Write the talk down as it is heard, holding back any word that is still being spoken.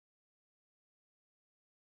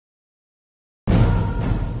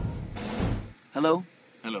Hello.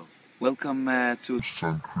 Hello. Welcome to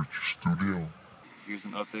Sun Creature Studio. Here's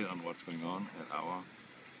an update on what's going on at our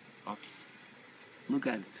office. Look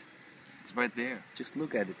at it. It's right there. Just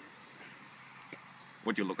look at it.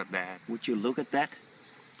 Would you look at that? Would you look at that?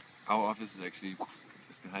 Our office is actually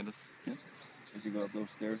just behind us. Yes. If you go up those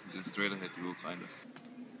stairs, just straight ahead, you will find us.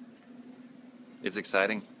 It's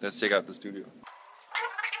exciting. Let's check out the studio.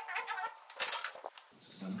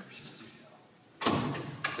 Sun Creature Studio.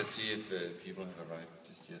 Let's see if people have arrived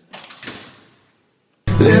just yet.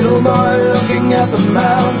 Little boy looking at the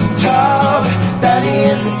mountain top, that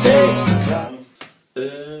is a taste.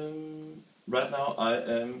 Right now I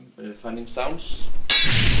am finding sounds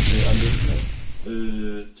on the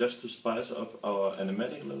internet, just to spice up our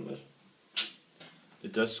animatic a little bit.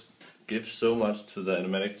 It does give so much to the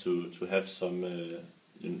animatic to have some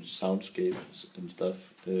soundscapes and stuff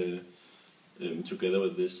together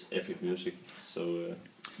with this epic music. So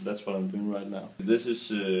that's what I'm doing right now. This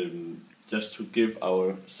is just to give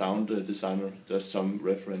our sound designer just some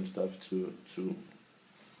reference stuff to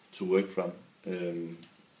work from.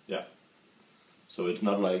 Yeah. So it's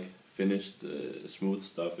not like finished smooth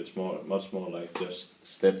stuff. It's much more like just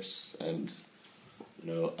steps and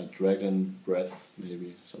a dragon breath,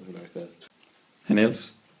 maybe something like that. And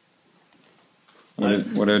else?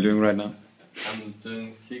 What are you doing right now? I'm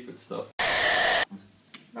doing secret stuff.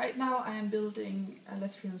 Right now I am building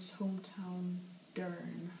Alethrion's hometown,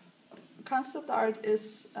 Dern. Concept art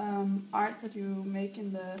is art that you make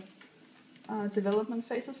in the development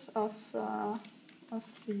phases of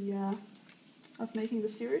making the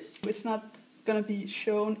series. It's not going to be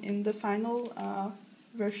shown in the final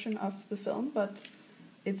version of the film, but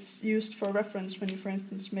it's used for reference when you, for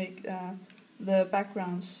instance, make the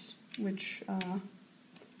backgrounds which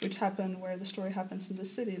happen where the story happens in the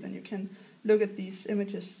city. Then you can look at these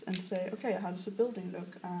images and say, okay, how does the building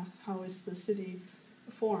look? How is the city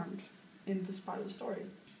formed in this part of the story?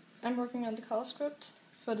 I'm working on the color script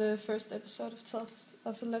for the first episode of Tales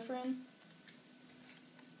of Alethrion.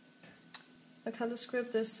 The color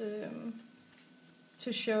script is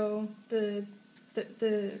to show the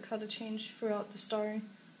color change throughout the story.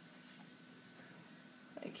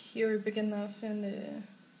 Like here we begin off in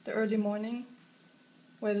the early morning,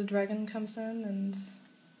 where the dragon comes in, and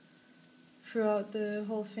throughout the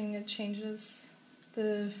whole thing it changes.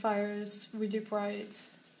 The fire is really bright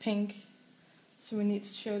pink, so we need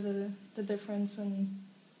to show the difference in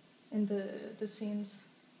the scenes.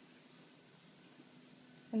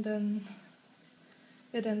 And then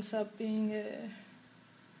it ends up being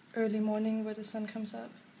early morning where the sun comes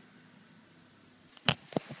up.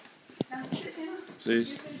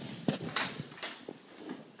 Ses.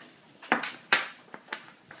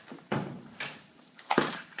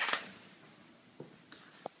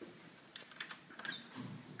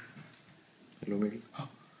 Hello, Mikkel. A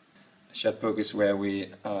shotbook is where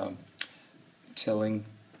we are telling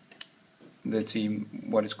the team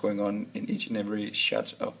what is going on in each and every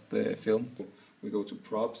shot of the film. We go to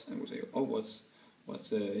props and we say, oh, what's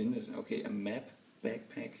in it? Okay, a map,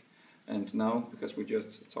 backpack. And now, because we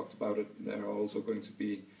just talked about it, there are also going to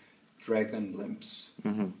be dragon lamps.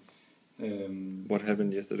 Mm-hmm. What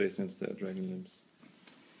happened yesterday since the dragon lamps?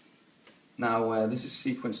 Now, this is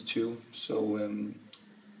sequence 2. So,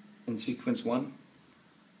 in sequence 1,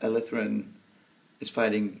 Alethrion is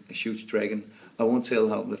fighting a huge dragon. I won't tell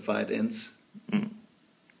how the fight ends. Mm.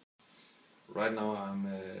 Right now I'm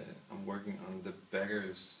working on the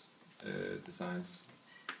baggers designs.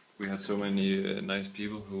 We had so many nice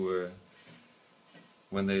people who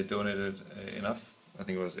when they donated enough, I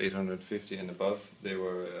think it was 850 and above, they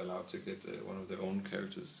were allowed to get one of their own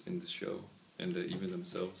characters in the show, and even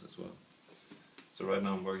themselves as well. So right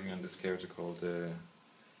now I'm working on this character called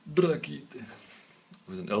Bracelets,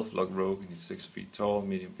 with an elf-lock robe, and he's 6 feet tall,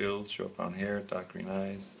 medium build, short brown hair, dark green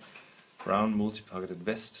eyes, brown multi-pocketed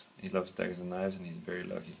vest. He loves daggers and knives, and he's very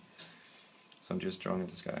lucky. So I'm just drawing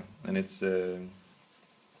this guy, and it's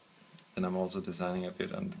and I'm also designing a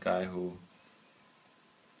bit on the guy who,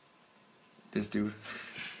 this dude,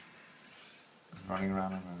 running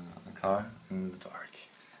around on a car in the dark.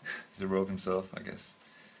 He's a rogue himself, I guess,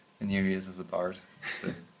 and here he is as a bard.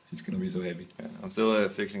 He's gonna be so happy. Yeah, I'm still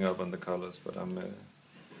fixing up on the colors, but I'm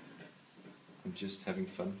just having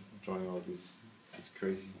fun drawing all these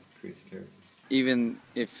crazy characters. Even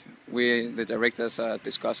if we, the directors, are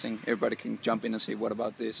discussing, everybody can jump in and say, what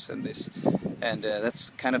about this and this? And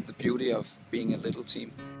that's kind of the beauty of being a little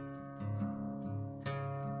team.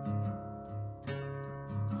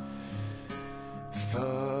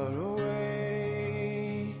 Far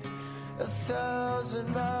away,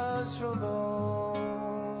 1,000 miles from home.